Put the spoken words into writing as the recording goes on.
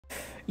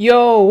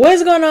Yo,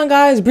 what's going on,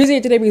 guys? Breezy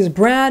here today with a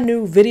brand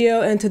new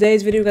video. In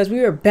today's video, guys,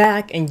 we are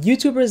back in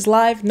YouTubers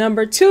Live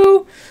number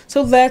 2.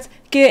 So let's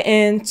get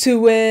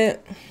into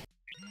it.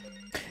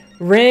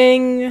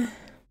 Ring.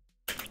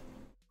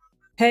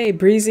 Hey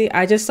Breezy,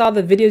 I just saw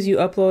the videos you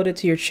uploaded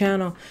to your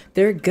channel.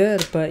 They're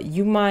good, but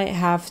you might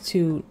have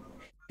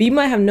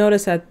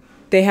noticed that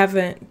they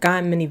haven't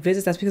gotten many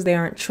visits. That's because they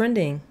aren't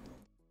trending.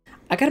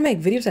 I gotta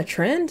make videos that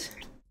trend?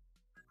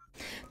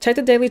 Check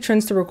the daily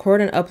trends to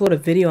record and upload a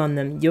video on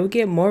them. You'll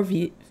get more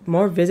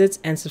visits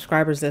and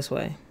subscribers this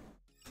way.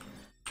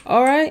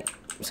 Alright,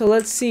 so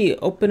let's see.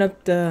 Open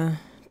up the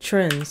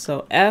trends.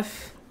 So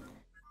F.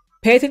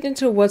 Pay attention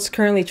to what's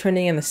currently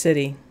trending in the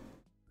city.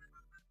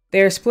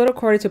 They are split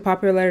according to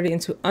popularity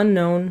into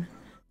unknown,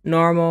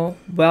 normal,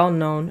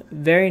 well-known,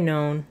 very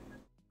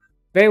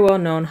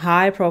well-known,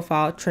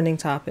 high-profile, trending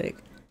topic.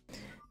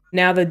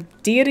 Now, the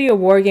Deity of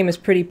War game is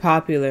pretty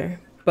popular,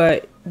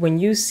 but when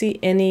you see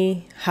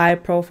any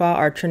high-profile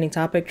or trending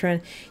topic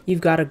trend,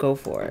 you've got to go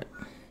for it.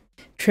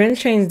 Trends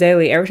change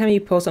daily. Every time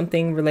you post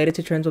something related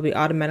to trends will be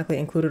automatically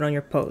included on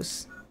your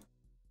posts.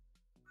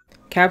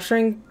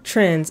 Capturing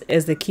trends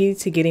is the key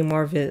to getting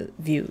more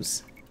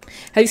views.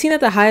 Have you seen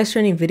that the highest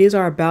trending videos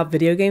are about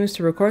video games?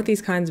 To record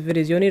these kinds of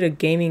videos, you'll need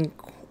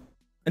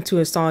to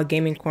install a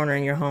gaming corner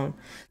in your home.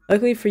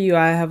 Luckily for you,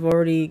 I have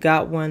already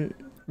got one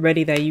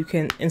ready that you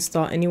can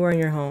install anywhere in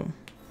your home.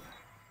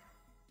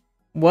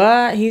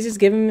 What? He's just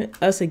giving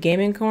us a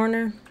gaming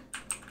corner?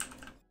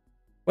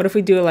 What if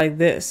we do it like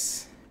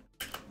this?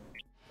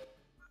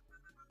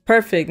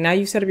 Perfect. Now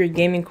you set up your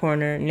gaming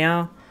corner.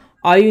 Now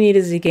all you need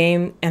is a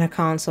game and a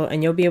console,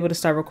 and you'll be able to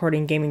start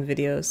recording gaming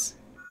videos.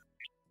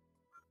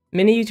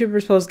 Many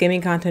YouTubers post gaming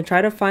content.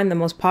 Try to find the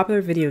most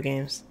popular video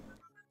games.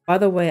 By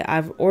the way,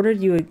 I've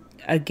ordered you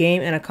a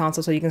game and a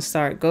console so you can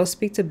start. Go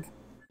speak to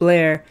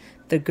Blair,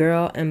 the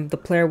girl in the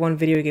Player One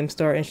video game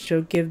store, and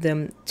she'll give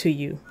them to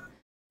you.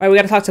 Alright, we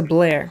gotta talk to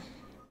Blair.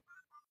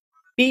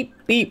 Beep,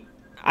 beep.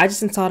 I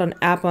just installed an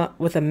app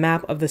with a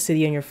map of the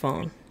city on your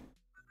phone.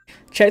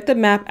 Check the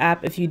map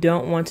app if you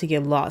don't want to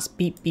get lost.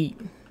 Beep, beep.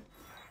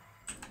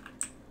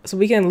 So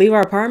we can leave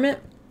our apartment?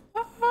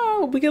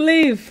 Oh, we can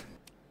leave.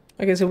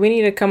 Okay, so we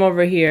need to come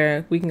over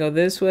here. We can go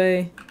this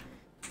way.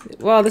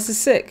 Wow, this is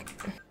sick.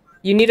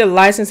 You need a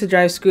license to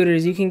drive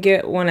scooters. You can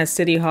get one at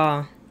City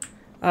Hall.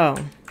 Oh.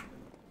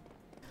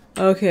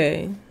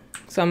 Okay.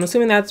 So I'm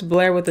assuming that's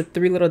Blair with the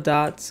 3 little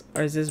dots.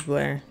 Or is this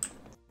Blair?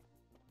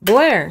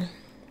 Blair!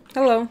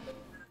 Hello.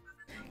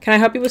 Can I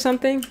help you with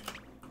something?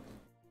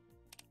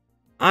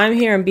 I'm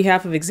here on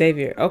behalf of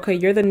Xavier. Okay,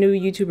 you're the new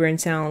YouTuber in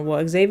town.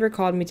 Well, Xavier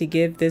called me to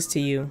give this to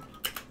you.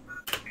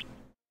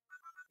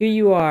 Here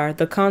you are,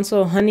 the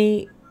console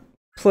Honey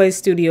Play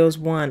Studios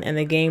 1 and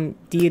the game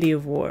Deity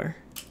of War.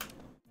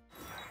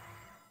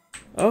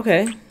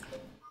 Okay.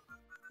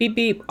 Beep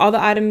beep, all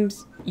the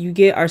items you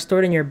get are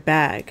stored in your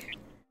bag.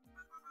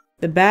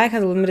 The bag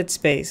has a limited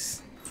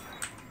space.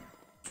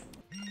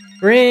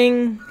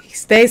 Ring! He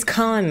stays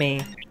calling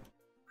me.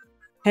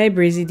 Hey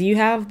Breezy, do you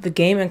have the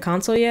game and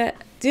console yet?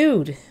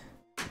 Dude!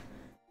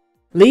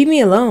 Leave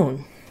me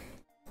alone.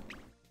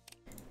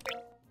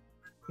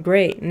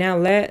 Great, now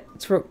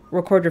let's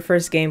record your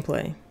first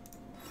gameplay.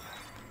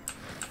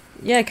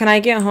 Yeah, can I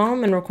get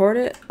home and record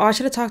it? Oh, I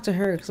should have talked to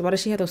her, because why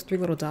does she have those 3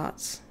 little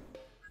dots?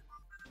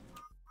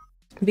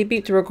 Beep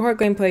beep, to record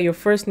gameplay, you'll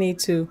first need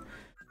to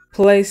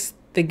place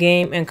the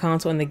game and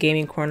console in the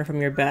gaming corner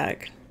from your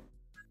bag.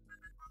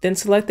 Then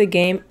select the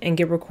game and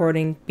get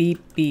recording.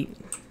 Beep beep.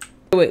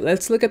 Wait,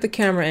 let's look at the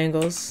camera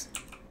angles.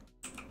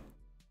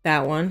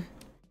 That one.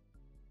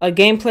 A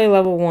gameplay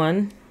level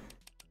 1.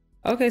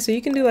 Okay, so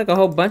you can do like a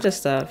whole bunch of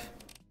stuff.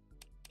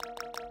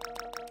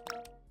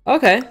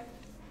 Okay.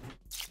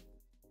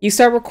 You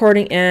start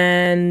recording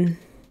and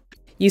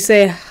you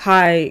say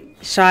hi,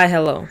 shy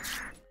hello.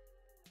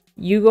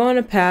 You go on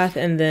a path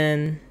and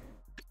then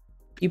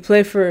you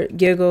play for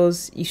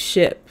giggles, you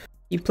ship.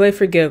 You play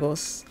for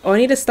giggles. Oh, I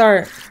need to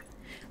start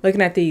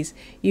looking at these.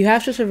 You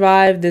have to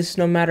survive this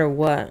no matter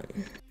what.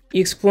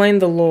 You explain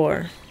the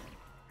lore.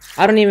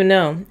 I don't even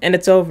know. And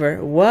it's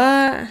over.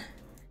 What?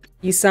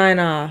 You sign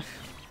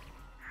off.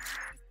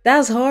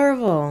 That's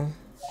horrible.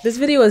 This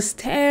video is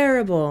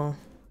terrible.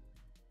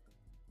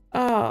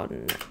 Oh,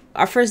 no.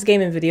 Our first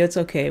gaming video, it's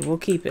okay. We'll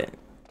keep it.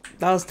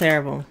 That was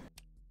terrible.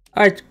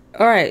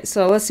 Alright,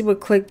 so let's see what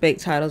clickbait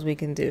titles we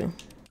can do.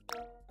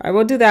 Alright,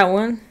 we'll do that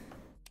one.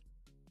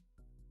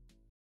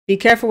 Be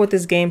careful with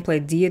this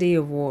gameplay, Deity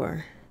of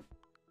War.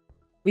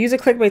 We use a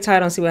clickbait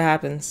title and see what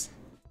happens.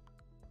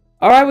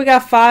 Alright, we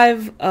got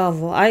 5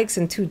 likes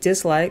and 2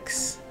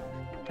 dislikes.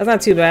 That's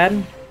not too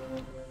bad.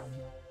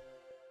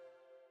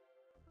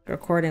 The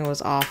recording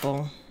was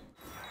awful.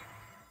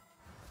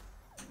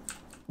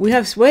 We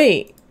have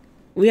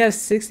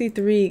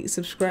 63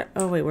 subscribe.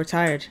 Oh wait, we're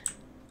tired.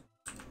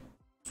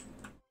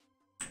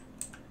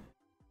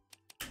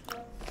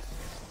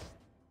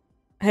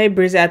 Hey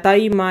Breezy, I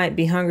thought you might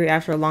be hungry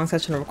after a long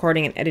session of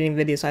recording and editing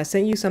videos, so I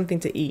sent you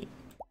something to eat.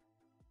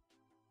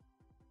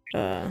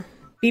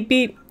 Beep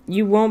beep,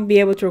 you won't be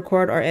able to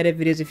record or edit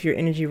videos if your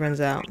energy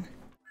runs out.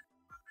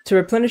 To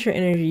replenish your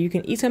energy, you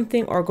can eat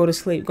something or go to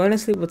sleep. Going to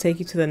sleep will take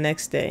you to the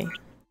next day.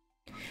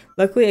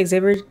 Luckily,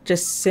 Xavier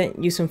just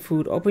sent you some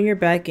food. Open your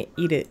bag and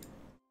eat it.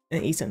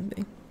 And eat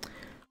something.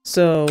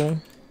 So,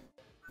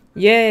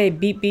 yay,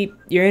 beep beep,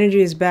 your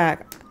energy is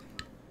back.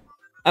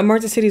 I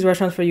marked the city's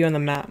restaurants for you on the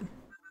map.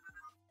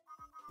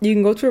 You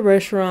can go to a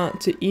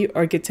restaurant to eat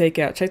or get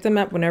takeout. Check the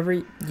map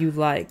whenever you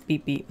like.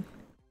 Beep beep.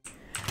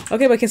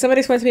 Okay, but can somebody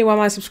explain to me why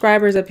my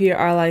subscribers up here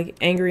are like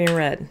angry and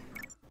red?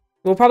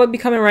 We'll probably be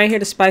coming right here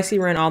to Spicy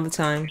Run all the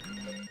time.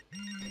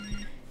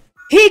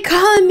 He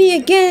calling me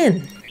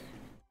again!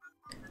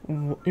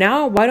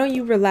 Now, why don't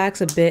you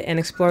relax a bit and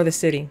explore the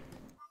city?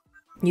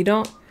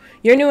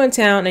 You're new in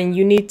town and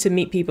you need to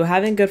meet people.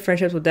 Having good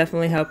friendships will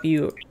definitely help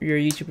your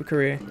YouTuber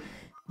career.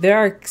 There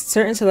are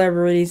certain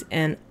celebrities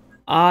and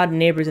odd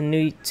neighbors in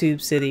New Tube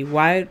City.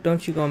 Why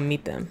don't you go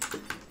meet them?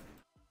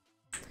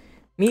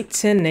 Meet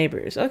 10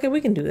 neighbors. Okay,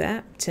 we can do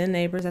that. 10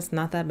 neighbors, that's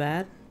not that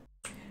bad.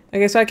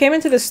 Okay, so I came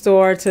into the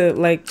store to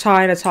like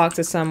try to talk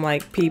to some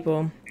like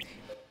people.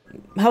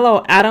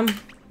 Hello, Adam.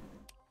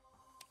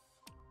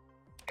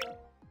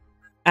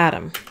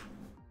 Adam.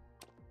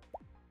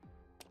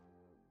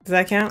 Does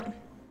that count?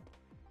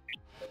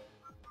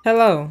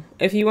 Hello.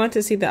 If you want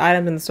to see the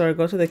items in the store,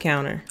 go to the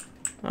counter.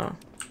 Oh.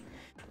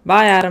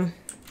 Bye, Adam.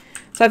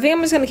 So I think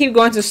I'm just gonna keep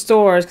going to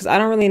stores because I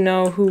don't really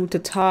know who to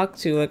talk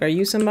to. Like, are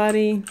you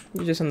somebody?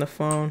 You're just on the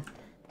phone.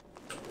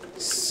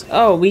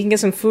 Oh, we can get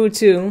some food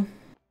too.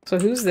 So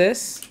who's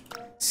this?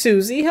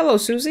 Susie. Hello,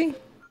 Susie.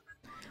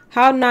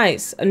 How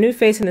nice. A new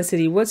face in the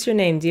city. What's your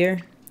name, dear?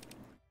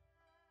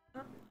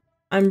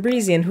 I'm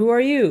Breezy, and who are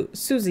you?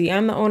 Susie,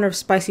 I'm the owner of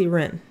Spicy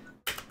Run.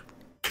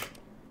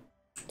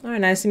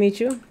 Alright, nice to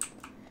meet you.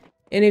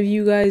 Any of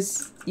you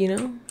guys, you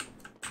know,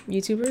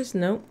 YouTubers?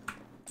 Nope.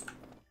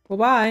 Well,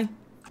 bye.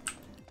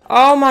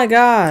 Oh my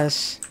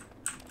gosh.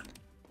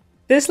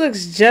 This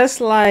looks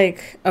just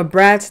like a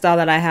Bratz doll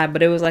that I had,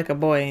 but it was like a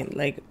boy.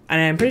 Like,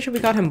 and I'm pretty sure we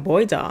called him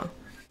Boy Doll.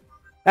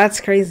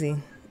 That's crazy.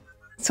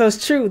 So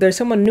it's true, there's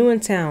someone new in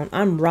town.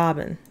 I'm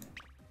Robin.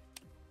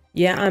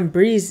 Yeah, I'm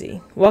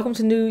Breezy. Welcome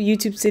to New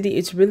YouTube City.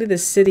 It's really the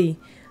city,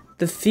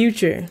 the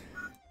future.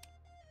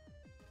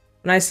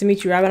 Nice to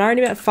meet you, Robin. I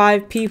already met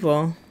 5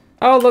 people.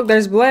 Oh, look,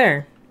 there's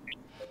Blair.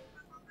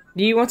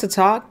 Do you want to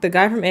talk? The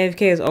guy from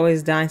AFK is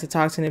always dying to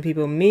talk to new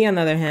people. Me, on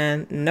the other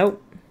hand,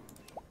 nope.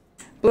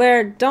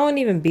 Blair, don't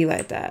even be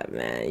like that,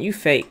 man. You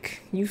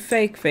fake. You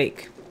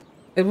fake.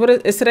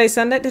 Is today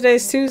Sunday?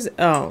 Today's Tuesday.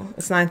 Oh,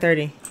 it's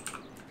 9:30.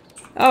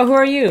 Oh, who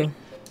are you?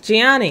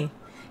 Gianni.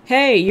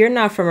 Hey, you're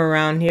not from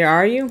around here,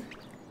 are you?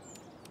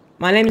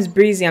 My name is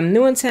Breezy. I'm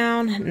new in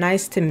town.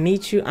 Nice to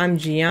meet you. I'm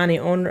Gianni,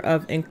 owner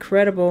of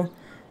Incredible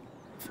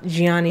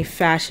Gianni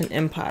Fashion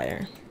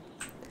Empire.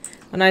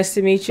 Well, nice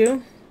to meet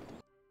you.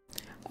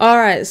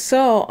 Alright,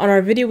 so on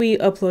our video we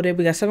uploaded,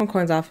 we got 7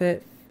 coins off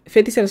it,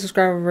 57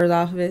 subscribers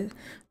off of it,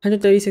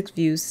 136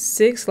 views,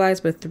 6 likes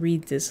but 3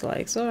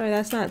 dislikes. Alright,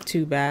 that's not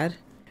too bad.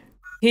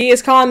 He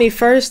is calling me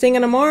first thing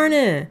in the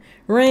morning.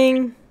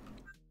 Ring.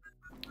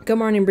 Good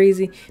morning,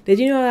 Breezy. Did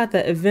you know that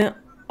the event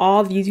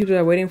all the YouTubers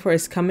are waiting for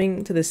is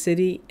coming to the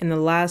city in the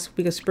last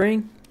week of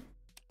spring?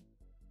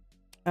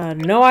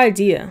 No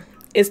idea.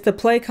 It's the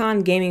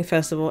PlayCon Gaming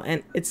Festival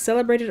and it's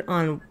celebrated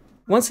on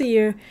once a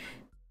year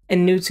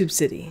in New Tube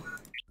City.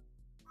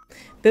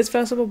 This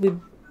festival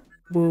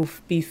will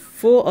be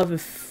full of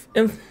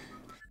influential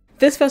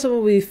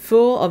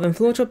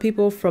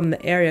people from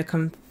the area.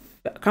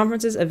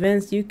 Conferences,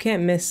 events, you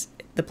can't miss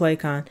the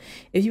PlayCon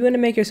if you want to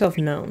make yourself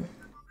known.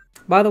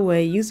 By the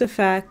way, use the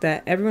fact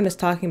that everyone is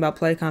talking about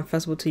PlayCon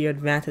Festival to your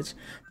advantage.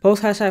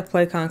 Post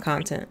 #PlayCon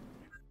content.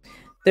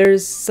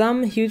 There's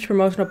some huge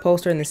promotional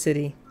poster in the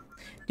city.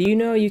 Do you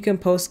know you can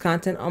post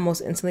content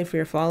almost instantly for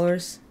your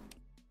followers?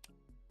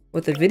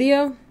 With a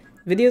video?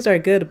 Videos are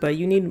good, but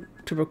you need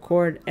to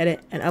record,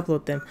 edit, and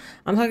upload them.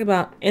 I'm talking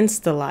about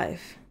Insta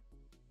Live.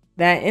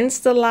 That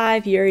Insta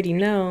Live, you already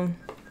know.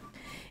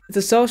 It's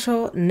a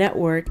social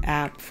network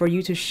app for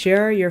you to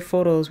share your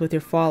photos with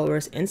your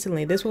followers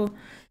instantly. This will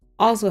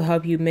also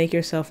help you make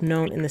yourself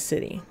known in the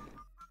city.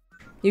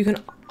 You can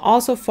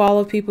also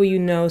follow people you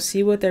know,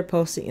 see what they're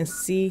posting,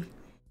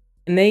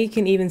 and they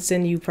can even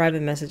send you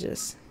private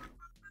messages.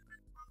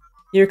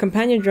 Your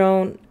companion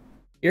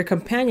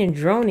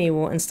droney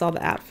will install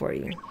the app for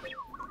you.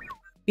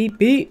 Beep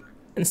beep.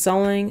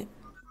 Installing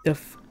the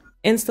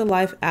Insta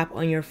Live app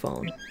on your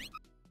phone.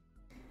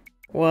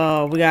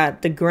 Whoa, we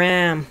got the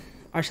gram,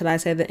 or should I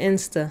say the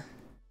Insta.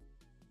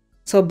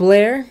 So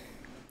Blair,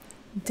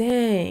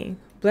 dang,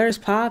 Blair's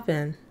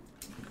popping.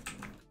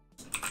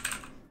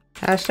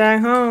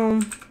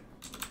 #home.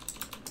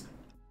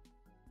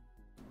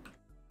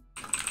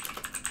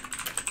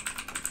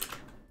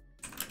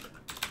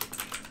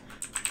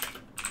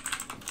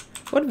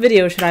 What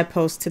video should I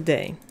post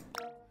today?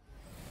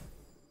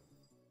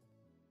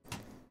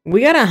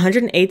 We got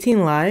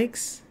 118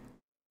 likes.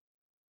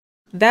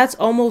 That's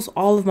almost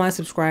all of my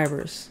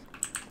subscribers.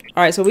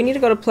 Alright, so we need to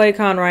go to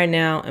PlayCon right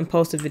now and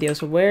post a video.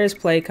 So where is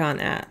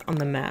PlayCon at on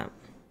the map?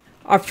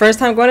 Our first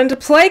time going into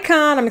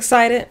PlayCon. I'm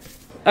excited.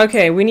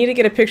 Okay, we need to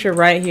get a picture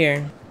right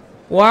here.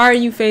 Why are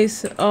you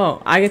facing?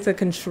 Oh, I get to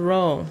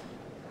control.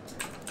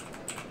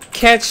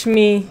 Catch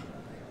me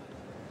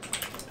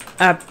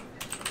at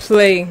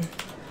PlayCon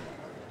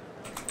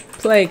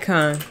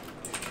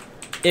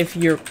if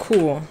you're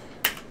cool.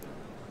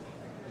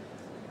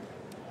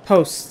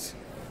 Post.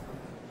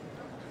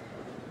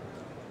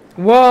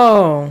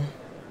 Whoa.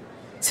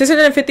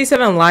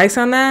 657 likes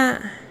on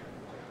that?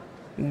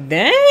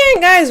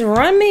 Dang, guys,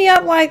 run me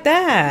up like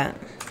that.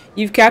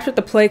 You've captured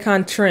the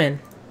PlayCon trend.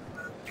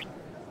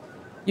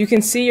 You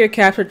can see your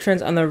captured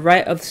trends on the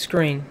right of the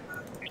screen.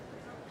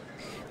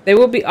 They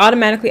will be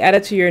automatically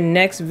added to your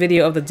next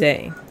video of the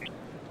day.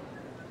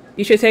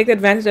 You should take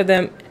advantage of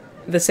them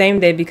the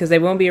same day because they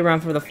won't be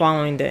around for the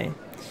following day.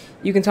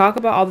 You can talk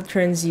about all the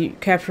trends you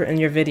capture in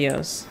your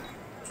videos.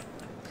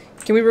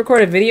 Can we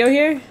record a video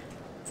here?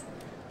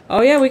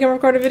 Oh yeah, we can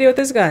record a video with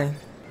this guy.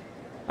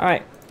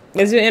 Alright,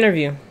 let's do an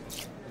interview.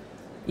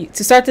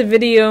 To start the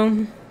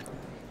video,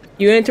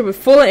 you enter with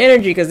full of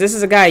energy because this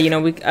is a guy, you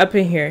know, we up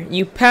in here.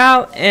 You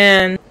pout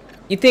and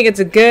you think it's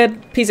a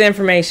good piece of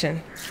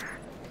information.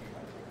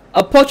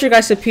 A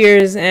poltergeist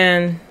appears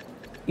and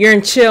you're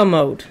in chill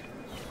mode.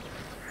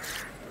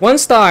 1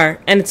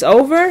 star and it's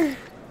over?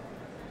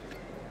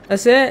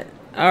 That's it?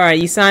 Alright,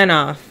 you sign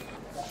off.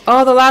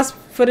 Oh, the last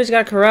footage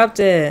got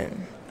corrupted.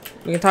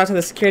 You can talk to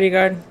the security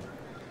guard.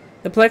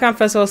 The PlayCon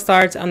Festival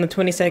starts on the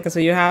 22nd, so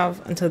you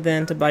have until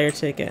then to buy your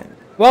ticket.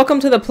 Welcome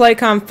to the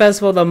PlayCon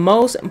Festival, the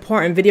most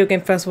important video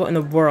game festival in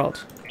the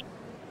world.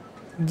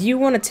 Do you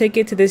want a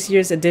ticket to this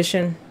year's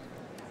edition?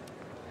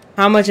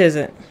 How much is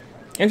it?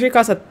 Entry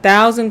costs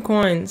 1,000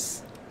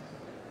 coins.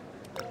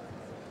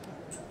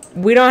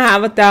 We don't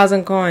have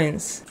 1,000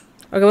 coins.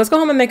 Okay, let's go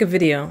home and make a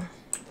video.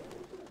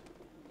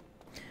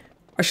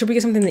 Or should we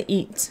get something to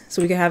eat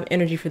so we can have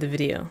energy for the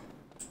video?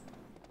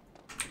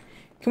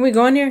 Can we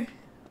go in here?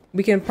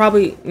 We can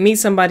probably meet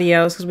somebody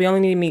else because we only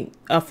need to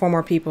meet 4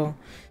 more people.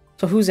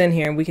 So who's in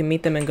here? We can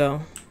meet them and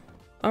go.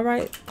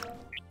 Alright.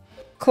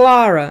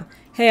 Clara.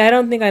 Hey, I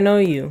don't think I know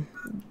you.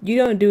 You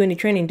don't do any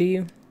training, do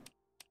you?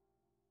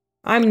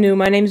 I'm new.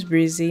 My name's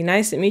Breezy.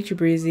 Nice to meet you,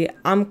 Breezy.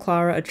 I'm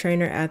Clara, a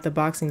trainer at the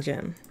boxing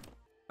gym.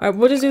 Alright,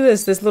 we'll just do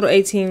this. This little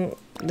 18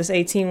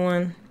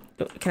 one.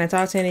 Can I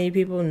talk to any of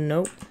you people?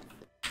 Nope.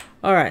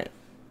 Alright.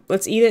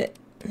 Let's eat it.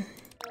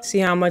 See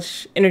how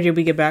much energy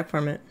we get back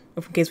from it.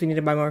 In case we need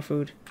to buy more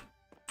food.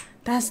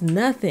 That's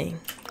nothing.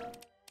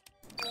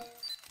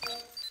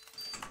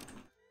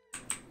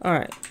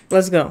 Alright,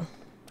 let's go.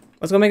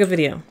 Let's go make a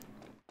video.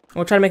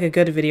 We'll try to make a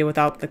good video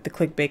without like the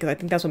clickbait because I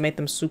think that's what made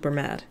them super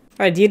mad.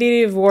 Alright,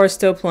 Deity of War is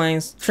still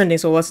playing, trending,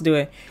 so let's do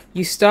it.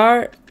 You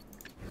start,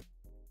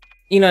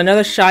 you know,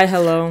 another shy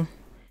hello.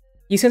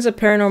 You sense a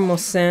paranormal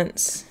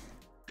sense.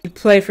 You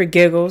play for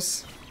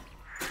giggles.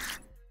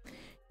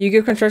 You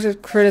give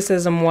constructive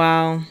criticism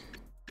while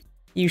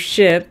you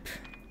ship.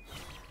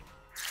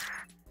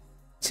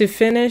 To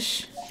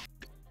finish,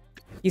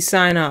 you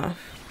sign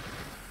off.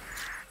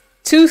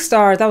 2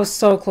 stars. That was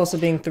so close to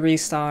being 3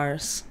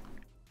 stars.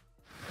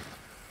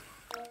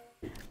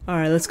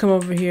 Alright, let's come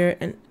over here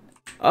and...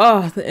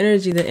 Oh, the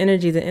energy, the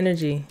energy, the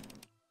energy.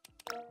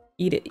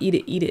 Eat it, eat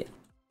it, eat it.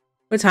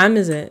 What time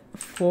is it?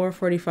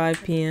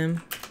 4:45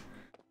 p.m.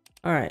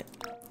 Alright,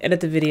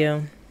 edit the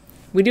video.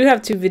 We do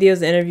have 2 videos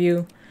to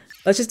interview.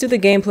 Let's just do the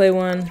gameplay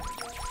one.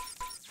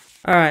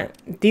 Alright,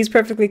 these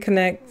perfectly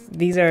connect.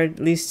 These are at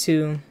least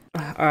 2.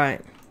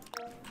 Alright.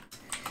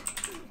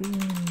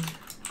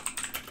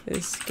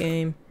 This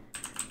game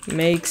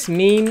makes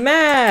me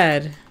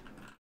mad.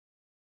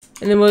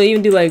 And then we'll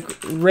even do like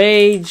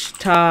Rage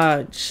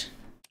Taj.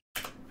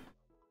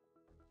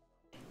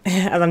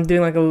 As I'm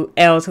doing like a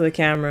L to the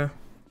camera.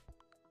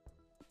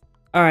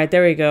 Alright,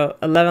 there we go.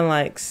 11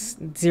 likes,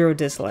 0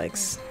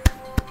 dislikes.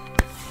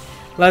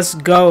 Let's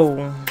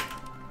go.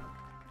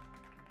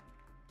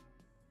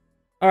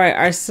 Alright,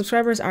 our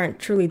subscribers aren't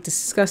truly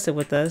disgusted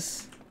with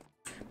us.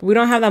 But we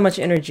don't have that much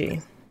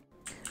energy.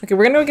 Okay,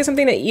 we're gonna go get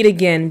something to eat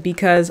again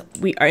because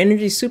our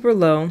energy is super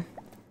low.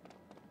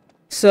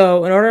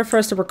 So in order for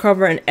us to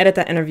recover and edit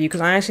that interview,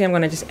 because I actually am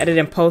gonna just edit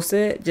and post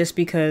it just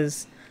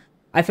because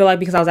I feel like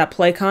because I was at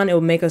PlayCon, it will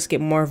make us get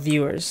more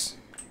viewers.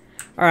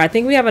 Alright, I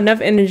think we have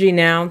enough energy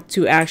now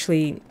to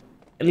actually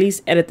at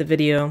least edit the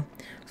video.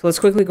 So let's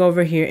quickly go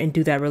over here and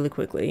do that really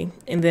quickly.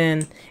 And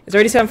then it's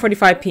already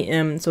 7:45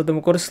 p.m. So then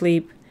we'll go to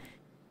sleep.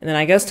 And then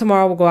I guess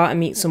tomorrow we'll go out and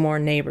meet some more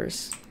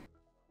neighbors.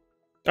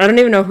 I don't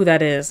even know who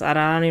that is. I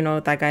don't even know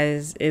what that guy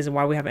is and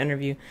why we have an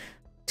interview.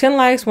 10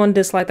 likes, 1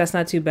 dislike, that's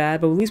not too bad.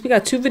 But at least we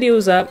got 2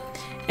 videos up.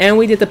 And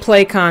we did the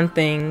PlayCon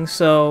thing.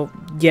 So,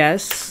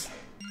 yes.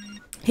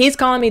 He's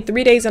calling me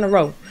 3 days in a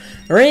row.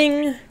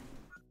 Ring!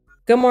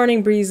 Good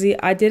morning, Breezy.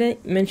 I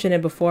didn't mention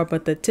it before,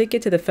 but the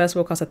ticket to the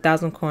festival costs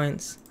 1,000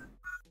 coins.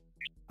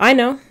 I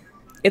know.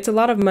 It's a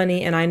lot of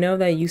money, and I know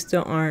that you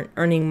still aren't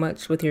earning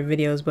much with your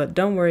videos. But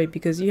don't worry,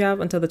 because you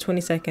have until the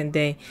 22nd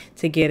day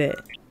to get it.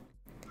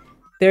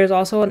 There's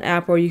also an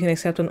app where you can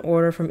accept an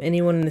order from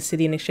anyone in the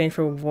city in exchange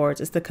for rewards.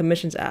 It's the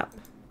Commissions app.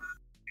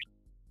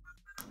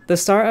 The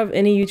start of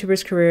any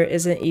YouTuber's career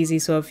isn't easy,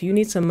 so if you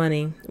need some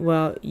money,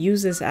 well,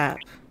 use this app.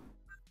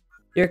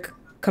 Your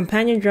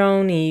companion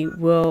drone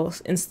will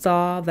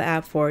install the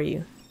app for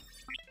you.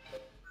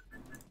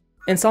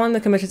 Installing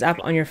the commissions app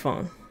on your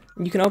phone.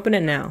 You can open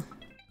it now.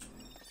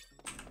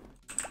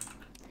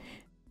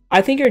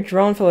 I think your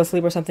drone fell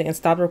asleep or something and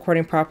stopped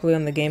recording properly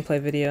on the gameplay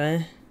video,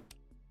 eh?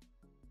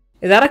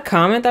 Is that a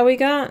comment that we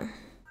got?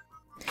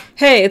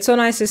 Hey, it's so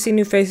nice to see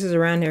new faces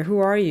around here. Who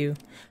are you?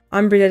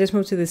 I'm Breezy. I just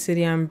moved to the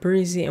city. I'm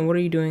Breezy. And what are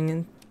you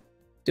doing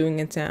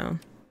in town?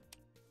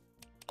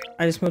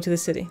 I just moved to the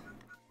city.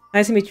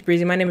 Nice to meet you,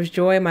 Breezy. My name is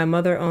Joy. My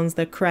mother owns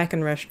the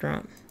Kraken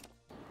restaurant.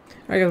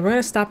 Alright guys, we're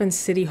gonna stop in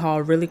City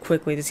Hall really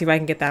quickly to see if I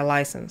can get that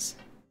license.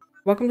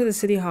 Welcome to the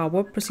City Hall.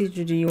 What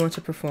procedure do you want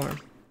to perform?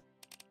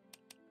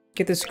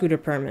 Get the scooter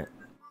permit.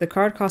 The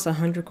card costs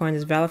 100 coins,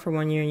 is valid for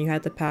 1 year, and you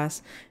had to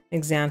pass an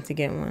exam to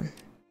get one.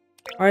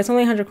 Alright, it's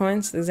only 100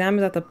 coins. The exam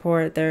is at the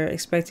port. They're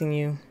expecting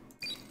you.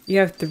 You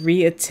have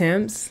 3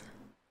 attempts.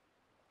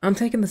 I'm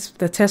taking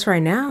the test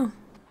right now.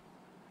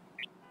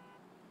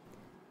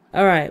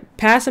 Alright,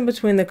 pass in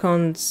between the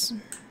cones.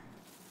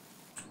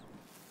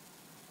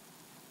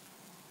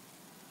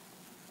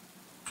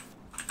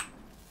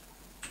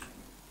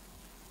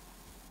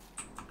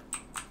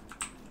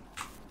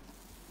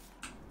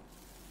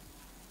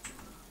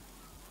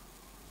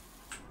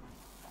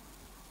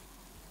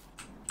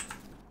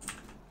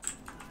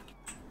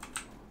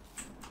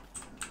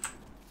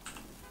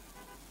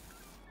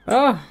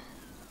 Oh!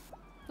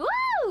 Woo!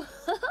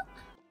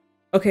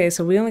 Okay,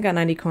 so we only got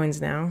 90 coins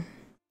now.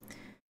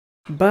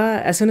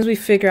 But as soon as we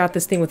figure out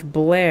this thing with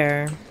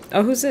Blair...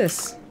 Oh, who's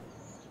this?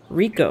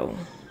 Rico.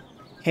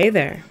 Hey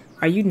there.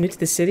 Are you new to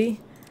the city?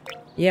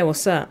 Yeah,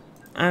 what's up?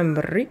 I'm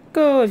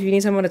Rico. If you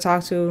need someone to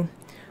talk to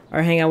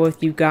or hang out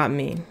with, you got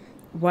me.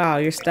 Wow,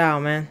 your style,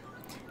 man.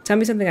 Tell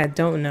me something I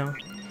don't know.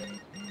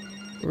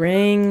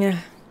 Ring.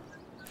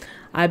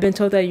 I've been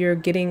told that you're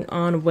getting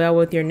on well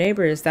with your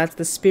neighbors. That's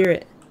the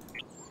spirit.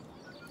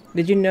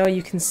 Did you know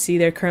you can see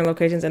their current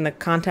locations in the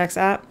Contacts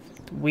app?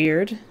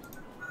 Weird.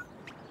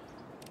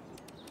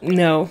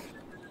 No.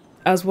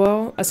 As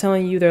well as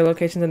telling you their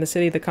locations in the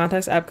city, the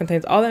Contacts app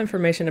contains all the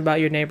information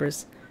about your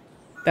neighbors.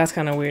 That's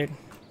kind of weird.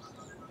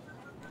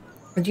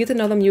 If you get to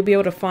know them, you'll be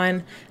able to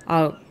find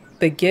out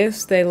the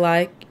gifts they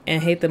like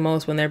and hate the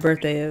most when their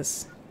birthday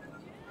is.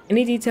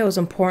 Any detail is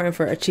important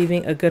for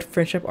achieving a good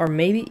friendship or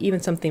maybe even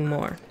something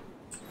more.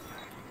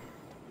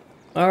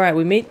 Alright,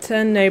 we meet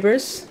 10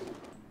 neighbors.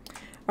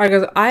 Alright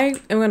guys, I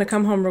am going to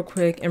come home real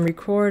quick and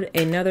record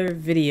another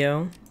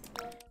video.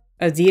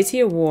 A deity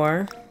of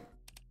war.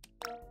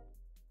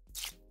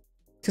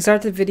 To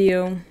start the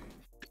video,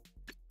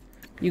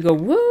 you go,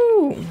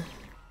 woo!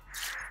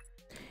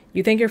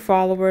 You thank your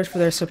followers for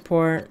their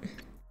support.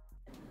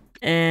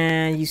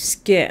 And you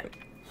skip.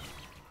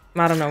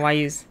 I don't know why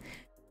you use.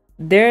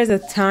 There's a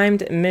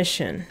timed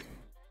mission.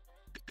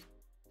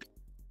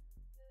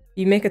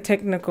 You make a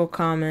technical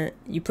comment.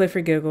 You play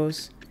for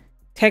giggles.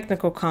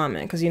 Technical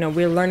comment, because you know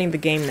we're learning the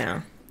game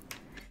now.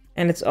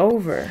 And it's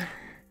over.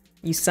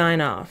 You sign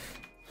off.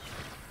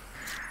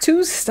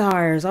 2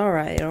 stars.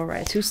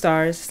 Alright. 2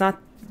 stars. It's not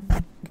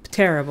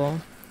terrible.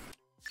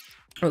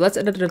 Well, let's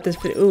edit up this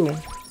video. Ooh.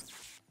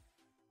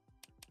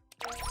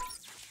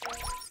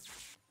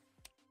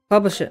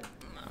 Publish it.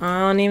 I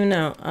don't even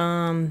know.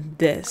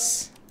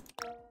 This.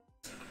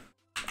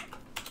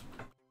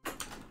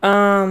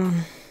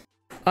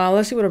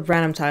 Let's see what a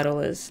random title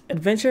is.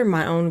 Adventure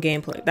My Own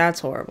Gameplay.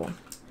 That's horrible.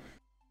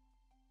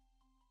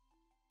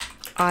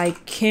 I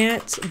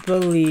can't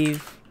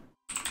believe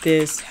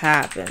this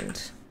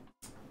happened.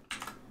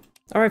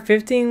 Alright,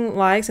 15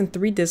 likes and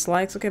 3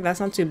 dislikes. Okay, that's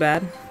not too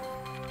bad.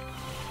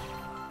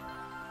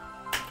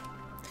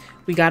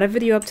 We got a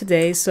video up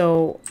today,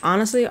 so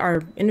honestly,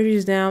 our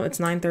energy's down. It's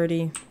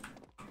 9:30.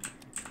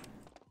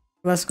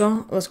 Let's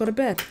go to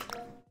bed.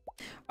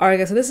 Alright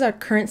guys, so this is our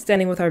current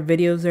standing with our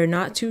videos. They're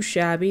not too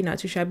shabby,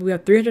 We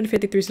have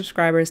 353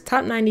 subscribers,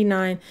 top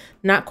 99,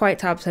 not quite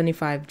top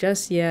 75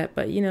 just yet,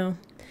 but you know,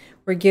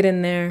 we're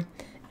getting there.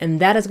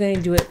 And that is going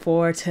to do it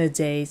for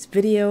today's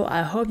video.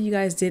 I hope you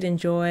guys did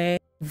enjoy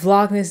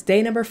Vlogmas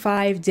day number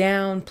 5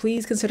 down.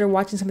 Please consider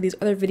watching some of these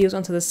other videos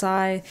onto the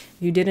side if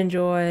you did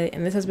enjoy.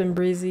 And this has been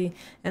Breezy,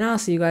 and I'll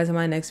see you guys in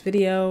my next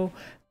video.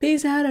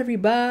 Peace out,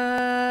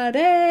 everybody!